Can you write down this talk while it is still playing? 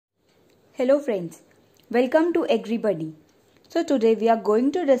Hello friends, welcome to Agri. So today we are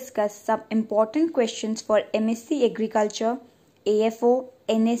going to discuss some important questions for MSc Agriculture, AFO,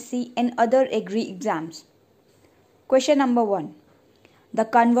 NSC and other Agri exams. Question number 1. The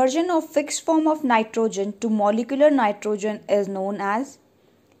conversion of fixed form of nitrogen to molecular nitrogen is known as,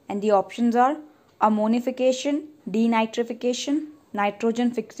 and the options are ammonification, denitrification,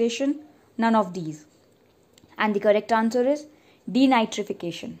 nitrogen fixation, none of these. And the correct answer is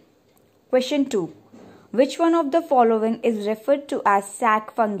denitrification. Question 2. Which one of the following is referred to as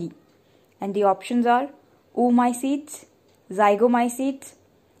sac fungi? And the options are Oomycetes, Zygomycetes,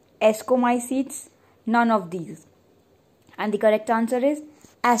 Ascomycetes, none of these. And the correct answer is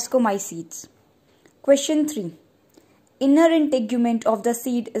Ascomycetes. Question 3. Inner integument of the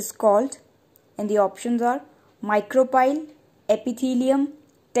seed is called, and the options are Micropyle, Epithelium,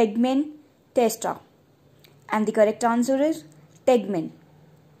 Tegmen, Testa. And the correct answer is Tegmen.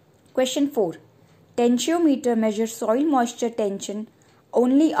 Question 4. Tensiometer measures soil moisture tension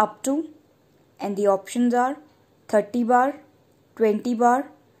only up to, and the options are 30 bar, 20 bar,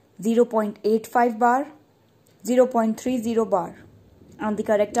 0.85 bar, 0.30 bar. And the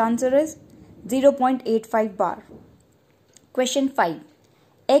correct answer is 0.85 bar. Question 5.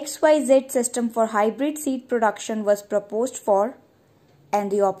 XYZ system for hybrid seed production was proposed for,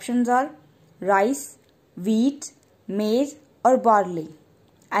 and the options are rice, wheat, maize or barley.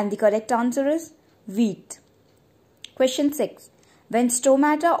 And the correct answer is wheat. Question 6. When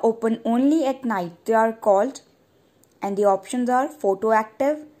stomata open only at night, they are called, and the options are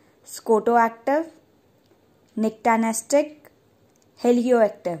photoactive, scotoactive, nyctanestic,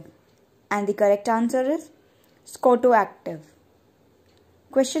 helioactive. And the correct answer is scotoactive.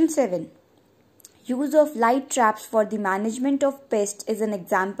 Question 7. Use of light traps for the management of pests is an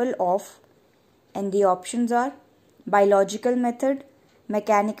example of, and the options are biological method,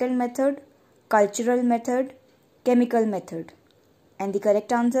 mechanical method, cultural method, chemical method. And the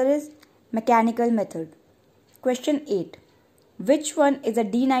correct answer is mechanical method. Question 8. Which one is a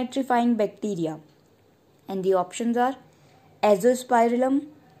denitrifying bacteria? And the options are Azospirillum,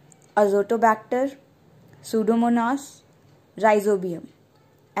 Azotobacter, Pseudomonas, Rhizobium.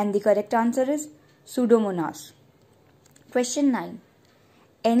 And the correct answer is Pseudomonas. Question 9.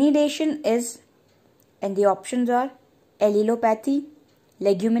 Anidation is, and the options are allelopathy,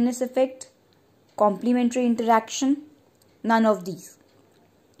 leguminous effect, complementary interaction, none of these.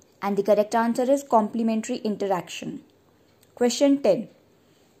 And the correct answer is complementary interaction. Question 10.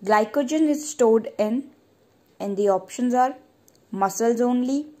 Glycogen is stored in, and the options are muscles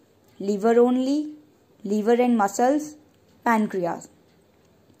only, liver and muscles, pancreas.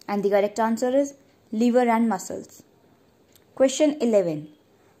 And the correct answer is liver and muscles. Question 11.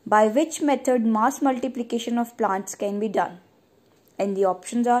 By which method mass multiplication of plants can be done? And the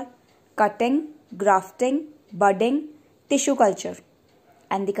options are cutting, grafting, budding, tissue culture.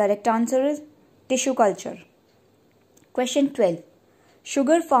 And the correct answer is tissue culture. Question 12.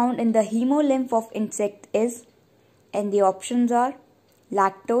 Sugar found in the hemolymph of insect is, and the options are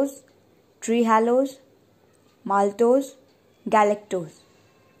lactose, trehalose, maltose, galactose.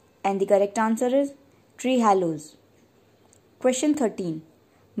 And the correct answer is trehalose. Question 13.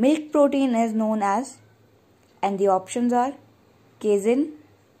 Milk protein is known as, and the options are casein,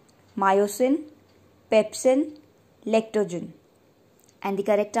 myosin, pepsin, lactogen. And the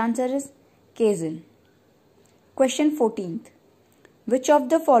correct answer is casein. Question 14th. Which of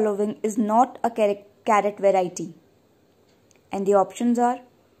the following is not a carrot variety? And the options are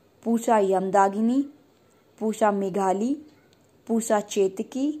Pusa yamdagini, Pusa meghali, Pusa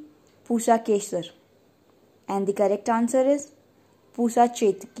chetaki, Pusa kesar. And the correct answer is Pusa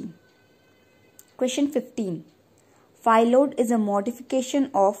chetaki. Question 15. Phyllodes is a modification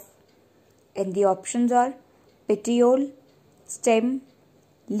of, and the options are petiole, stem,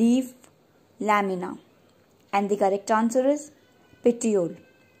 leaf, lamina. And the correct answer is petiole.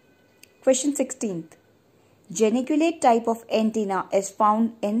 Question 16th. Geniculate type of antenna is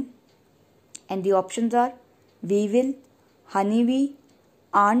found in, and the options are weevil, honeybee,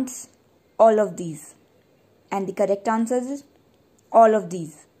 ants, all of these. And the correct answer is all of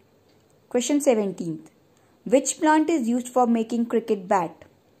these. Question 17th. Which plant is used for making cricket bat?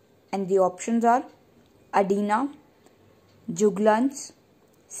 And the options are Adena, Juglans,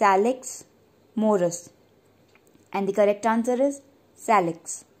 Salix, Morus. And the correct answer is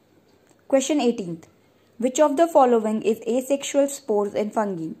Salix. Question 18th. Which of the following is asexual spores in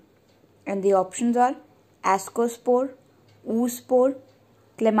fungi? And the options are Ascospore, Oospore,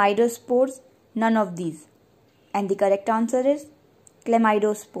 Chlamydospores, none of these. And the correct answer is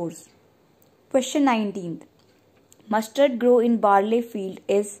Chlamydospores. Question 19th. Mustard grow in barley field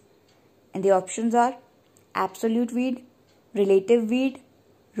is, And the options are absolute weed, relative weed,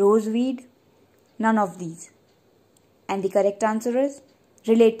 rose weed, none of these. And the correct answer is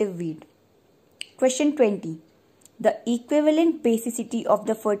relative weed. Question 20. The equivalent basicity of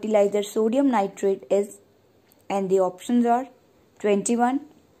the fertilizer sodium nitrate is, and the options are 21,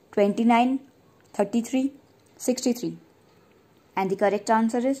 29, 33, 63. And the correct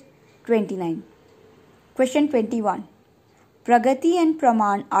answer is 29. Question 21. Pragati and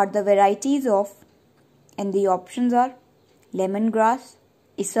Praman are the varieties of, and the options are lemongrass,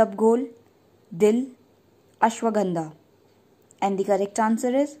 isabgol, dil, ashwagandha. And the correct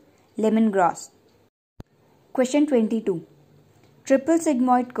answer is lemongrass. Question 22. Triple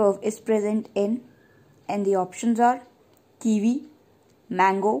sigmoid curve is present in, and the options are kiwi,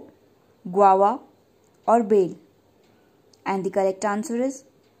 mango, guava or bale. And the correct answer is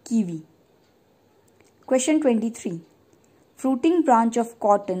kiwi. Question 23. Fruiting branch of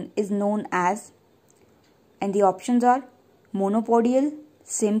cotton is known as, and the options are monopodial,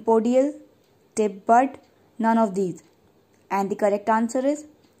 sympodial, tip bud, none of these. And the correct answer is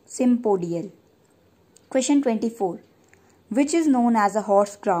sympodial. Question 24. Which is known as a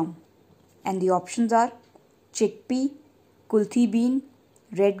horse gram? And the options are chickpea, kulthi bean,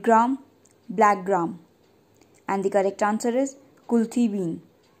 red gram, black gram. And the correct answer is kulthi bean.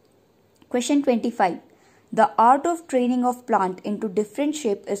 Question 25. The art of training of plant into different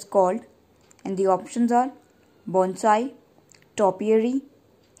shape is called, and the options are bonsai, topiary,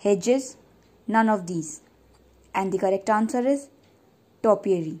 hedges, none of these. And the correct answer is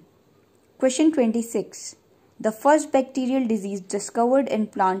topiary. Question 26. The first bacterial disease discovered in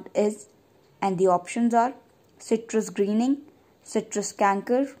plant is, and the options are citrus greening, citrus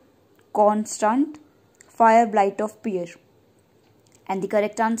canker, corn stunt, fire blight of pear. And the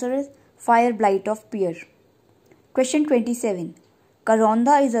correct answer is fire blight of pear. Question 27.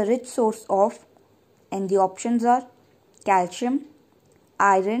 Karonda is a rich source of, and the options are calcium,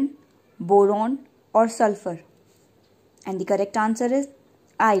 iron, boron or sulfur. And the correct answer is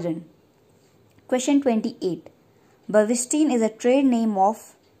iron. Question 28. Bavistine is a trade name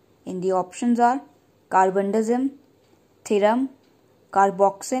of, and the options are carbendazim, thiram,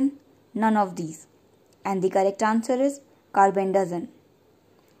 carboxyn, none of these. And the correct answer is carbendazim.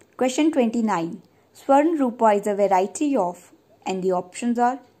 Question 29. Swarn Rupa is a variety of, and the options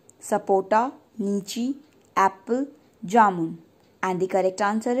are sapota, lychee, apple, jamun. And the correct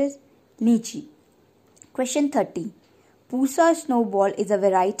answer is lychee. Question 30. Pusa snowball is a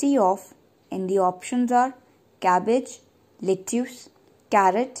variety of, and the options are cabbage, lettuce,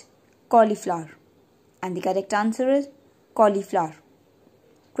 carrot, cauliflower. And the correct answer is cauliflower.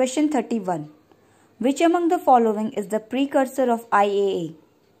 Question 31. Which among the following is the precursor of IAA?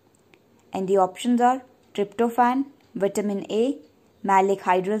 And the options are tryptophan, vitamin A, malic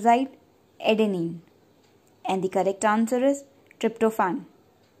hydrazide, adenine. And the correct answer is tryptophan.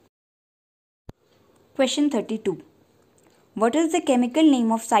 Question 32. What is the chemical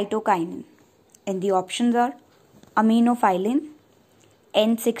name of cytokinin? And the options are aminophylline,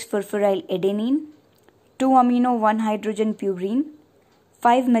 N6-furfuryl adenine, 2-amino-1-hydrogen purine,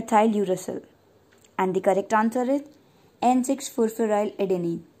 5-methyl uracil. And the correct answer is N6-furfuryl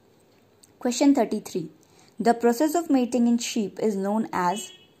adenine. Question 33. The process of mating in sheep is known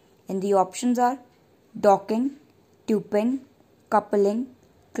as, and the options are docking, tuping, coupling,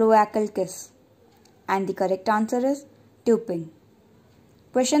 cloacal kiss. And the correct answer is tuping.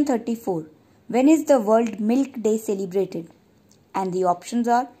 Question 34. When is the World Milk Day celebrated? And the options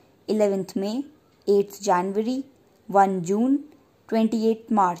are 11th May, 8th January, 1 June, 28th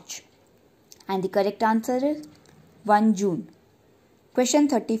March. And the correct answer is 1 June. Question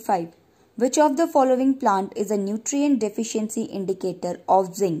 35. Which of the following plant is a nutrient deficiency indicator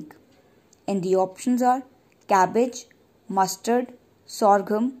of zinc? And the options are cabbage, mustard,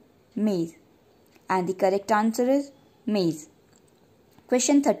 sorghum, maize. And the correct answer is maize.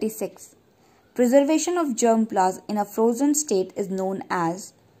 Question 36. Preservation of germplasm in a frozen state is known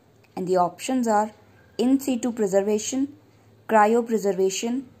as, and the options are in situ preservation,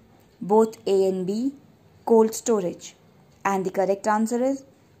 cryopreservation, both A and B, cold storage. And the correct answer is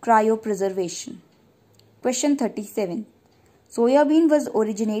cryopreservation. Question 37. Soybean was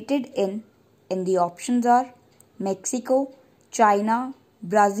originated in, and the options are Mexico, China,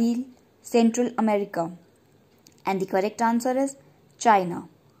 Brazil, Central America. And the correct answer is China.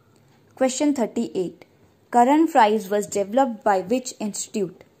 Question 38. Currant fries was developed by which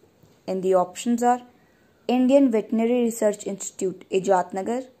institute? And the options are Indian Veterinary Research Institute,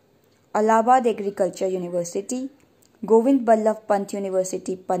 Ijatnagar, Allahabad Agriculture University, Govind Ballabh Pant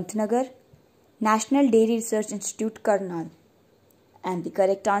University, Pantnagar, National Dairy Research Institute, Karnal. And the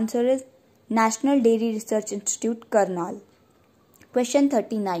correct answer is National Dairy Research Institute, Karnal. Question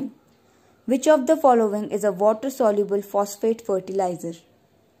 39. Which of the following is a water-soluble phosphate fertilizer?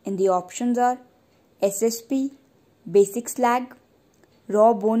 And the options are SSP, basic slag,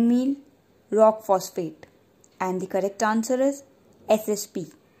 raw bone meal, rock phosphate. And the correct answer is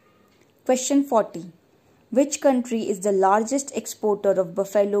SSP. Question 40. Which country is the largest exporter of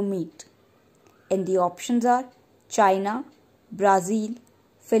buffalo meat? And the options are China, Brazil,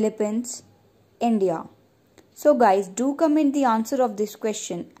 Philippines, India. So guys, do comment the answer of this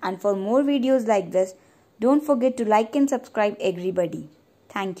question, and for more videos like this, don't forget to like and subscribe everybody.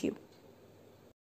 Thank you.